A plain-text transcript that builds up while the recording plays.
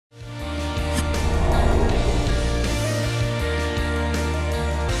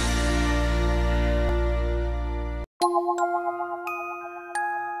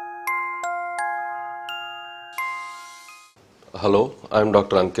Hello, I'm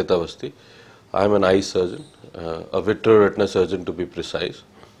Dr. Ankit Avasthi. I'm an eye surgeon, a vitreoretina surgeon to be precise.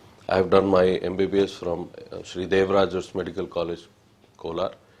 I've done my MBBS from Sri Devaraja's Medical College,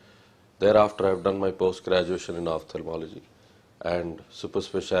 Kolar. Thereafter, I've done my post-graduation in ophthalmology and super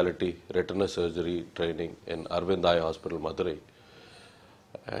specialty retina surgery training in Arvind Eye Hospital, Madurai.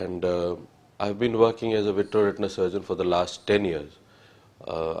 And I've been working as a vitreoretina surgeon for the last 10 years.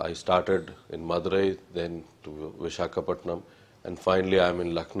 I started in Madurai, then to Vishakhapatnam, and finally I'm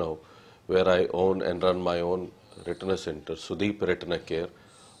in Lucknow, where I own and run my own retina center, Sudeep Retina Care,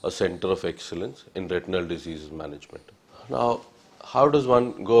 a center of excellence in retinal diseases management. Now, how does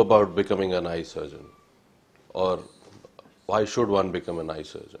one go about becoming an eye surgeon? Or why should one become an eye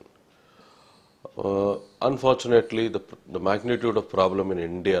surgeon? Unfortunately, the magnitude of problem in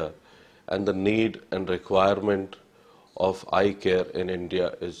India and the need and requirement of eye care in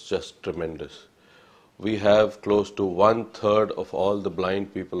India is just tremendous. We have close to 1/3 of all the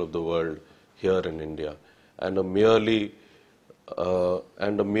blind people of the world here in India, and a mere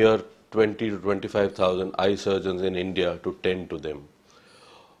 20 to 25,000 eye surgeons in India to tend to them.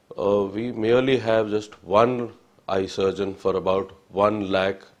 We merely have just one eye surgeon for about 1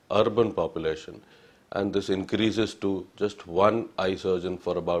 lakh urban population, and this increases to just one eye surgeon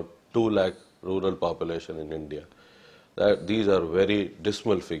for about 2 lakh rural population in India. These are very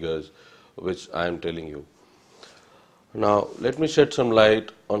dismal figures which I am telling you. Now, let me shed some light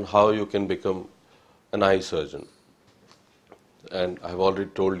on how you can become an eye surgeon. And I've already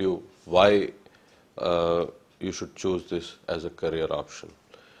told you why you should choose this as a career option.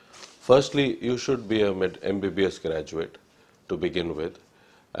 Firstly, you should be a MBBS graduate to begin with,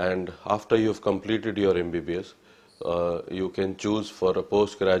 and after you've completed your MBBS, you can choose for a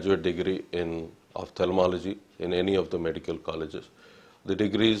postgraduate degree in ophthalmology in any of the medical colleges. The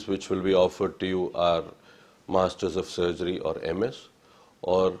degrees which will be offered to you are Masters of Surgery or MS,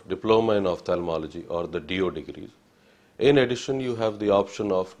 or Diploma in Ophthalmology or the DO degrees. In addition, you have the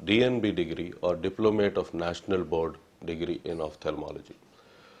option of DNB degree or Diplomate of National Board degree in Ophthalmology.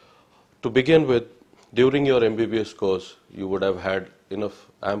 To begin with, during your MBBS course, you would have had enough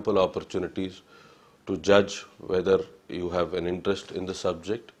ample opportunities to judge whether you have an interest in the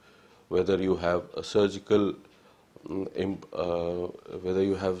subject, whether you have a surgical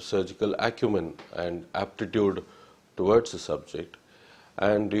acumen and aptitude towards the subject,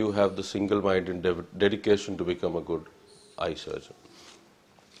 and do you have the single-minded dedication to become a good eye surgeon.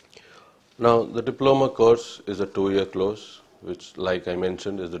 Now, the diploma course is a 2-year course, which, like I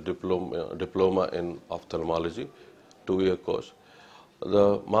mentioned, is the diploma in ophthalmology, 2-year course.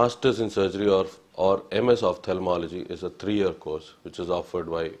 The Masters in Surgery or MS Ophthalmology is a 3-year course, which is offered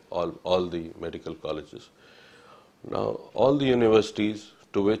by all the medical colleges. Now, all the universities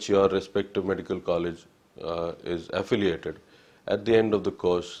to which your respective medical college is affiliated, at the end of the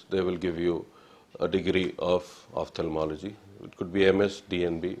course, they will give you a degree of ophthalmology. It could be MS,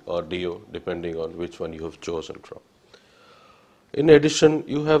 DNB or DO, depending on which one you have chosen from. In addition,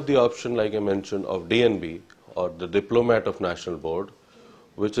 you have the option, like I mentioned, of DNB or the Diplomat of National Board,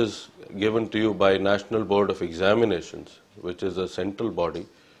 which is given to you by National Board of Examinations, which is a central body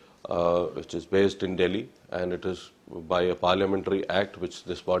which is based in Delhi, and it is by a parliamentary act which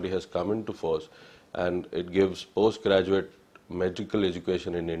this body has come into force, and it gives postgraduate medical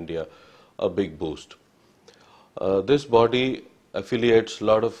education in India a big boost. This body affiliates a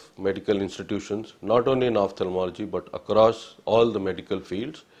lot of medical institutions, not only in ophthalmology but across all the medical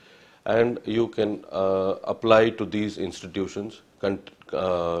fields, and you can apply to these institutions,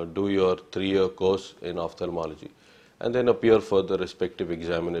 do your 3-year course in ophthalmology, and then appear for the respective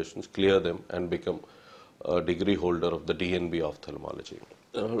examinations, clear them, and become a degree holder of the DNB ophthalmology.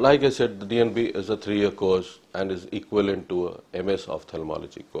 Like I said, the DNB is a 3-year course and is equivalent to a MS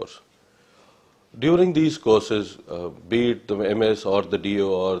ophthalmology course. During these courses, be it the MS or the DO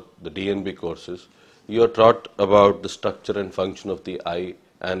or the DNB courses, you are taught about the structure and function of the eye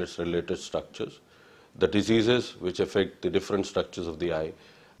and its related structures, the diseases which affect the different structures of the eye,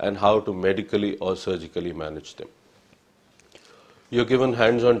 and how to medically or surgically manage them. You're given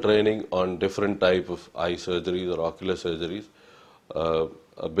hands-on training on different types of eye surgeries or ocular surgeries.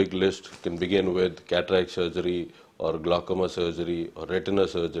 A big list can begin with cataract surgery or glaucoma surgery or retina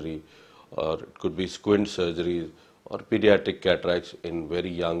surgery, or it could be squint surgery or pediatric cataracts in very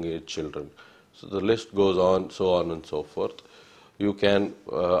young age children. So the list goes on and so forth. You can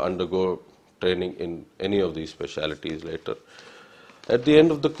undergo training in any of these specialties later. At the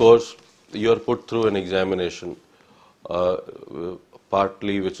end of the course, you are put through an examination,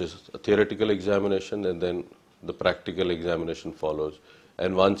 partly which is a theoretical examination, and then the practical examination follows.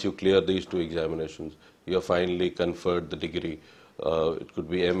 And once you clear these 2 examinations, you have finally conferred the degree. It could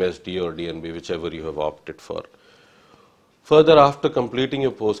be MSD or DNB, whichever you have opted for. Further, after completing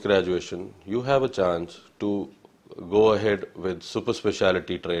your post-graduation, you have a chance to go ahead with super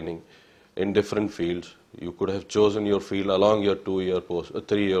specialty training in different fields. You could have chosen your field along your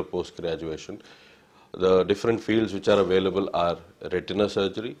 3-year post-graduation. The different fields which are available are retina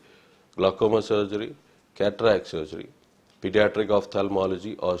surgery, glaucoma surgery, cataract surgery, pediatric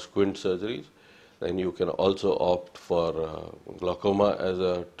ophthalmology or squint surgeries. Then you can also opt for glaucoma as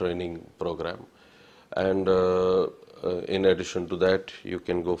a training program. And in addition to that, you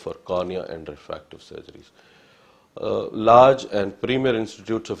can go for cornea and refractive surgeries. Large and premier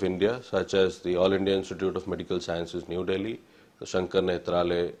institutes of India, such as the All India Institute of Medical Sciences, New Delhi, the Shankar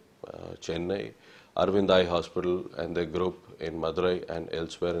Nethralaya, Chennai, Arvind Eye Hospital and their group in Madurai and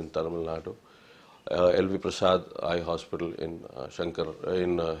elsewhere in Tamil Nadu, L.V. Prasad Eye Hospital in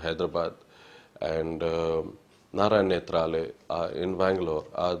Hyderabad, and Narayan Nethralaya in Bangalore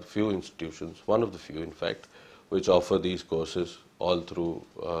are few institutions, one of the few in fact, which offer these courses all through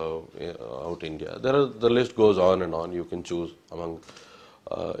out India. The list goes on and on. You can choose among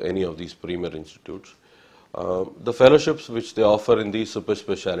any of these premier institutes. The fellowships which they offer in these super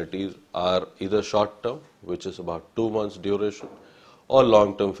specialities are either short term, which is about 2 months duration, or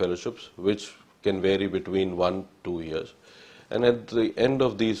long term fellowships, which can vary between 1 to 2 years. And at the end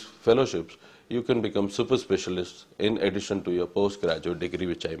of these fellowships, you can become super specialists in addition to your postgraduate degree,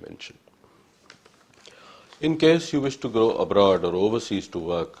 which I mentioned. In case you wish to go abroad or overseas to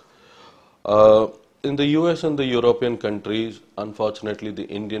work, in the US and the European countries, unfortunately, the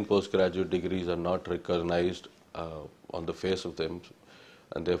Indian postgraduate degrees are not recognized on the face of them,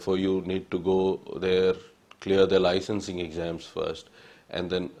 and therefore you need to go there, clear the licensing exams first, and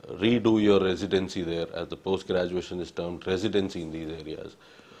then redo your residency there, as the post-graduation is termed residency in these areas.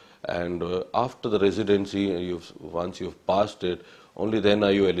 And after the residency, once you've passed it, only then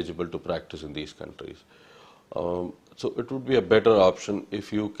are you eligible to practice in these countries. So it would be a better option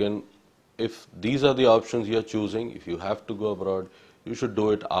if you can, if these are the options you are choosing, if you have to go abroad, you should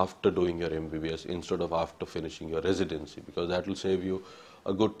do it after doing your MBBS instead of after finishing your residency, because that will save you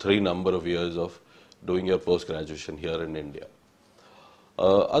a good 3 number of years of doing your post-graduation here in India.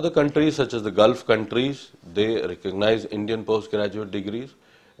 Other countries such as the Gulf countries, they recognize Indian postgraduate degrees,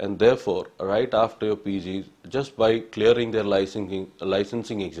 and therefore right after your PGs, just by clearing their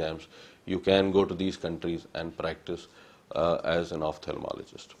licensing exams, you can go to these countries and practice as an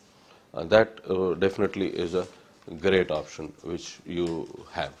ophthalmologist. That definitely is a great option which you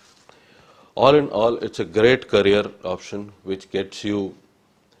have. All in all, it's a great career option which gets you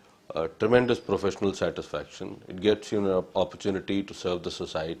tremendous professional satisfaction. It gets you an opportunity to serve the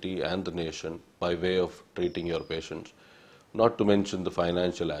society and the nation by way of treating your patients, not to mention the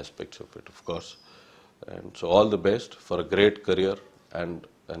financial aspects of it, of course. And so all the best for a great career, and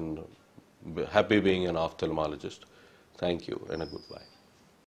happy being an ophthalmologist. Thank you and a goodbye.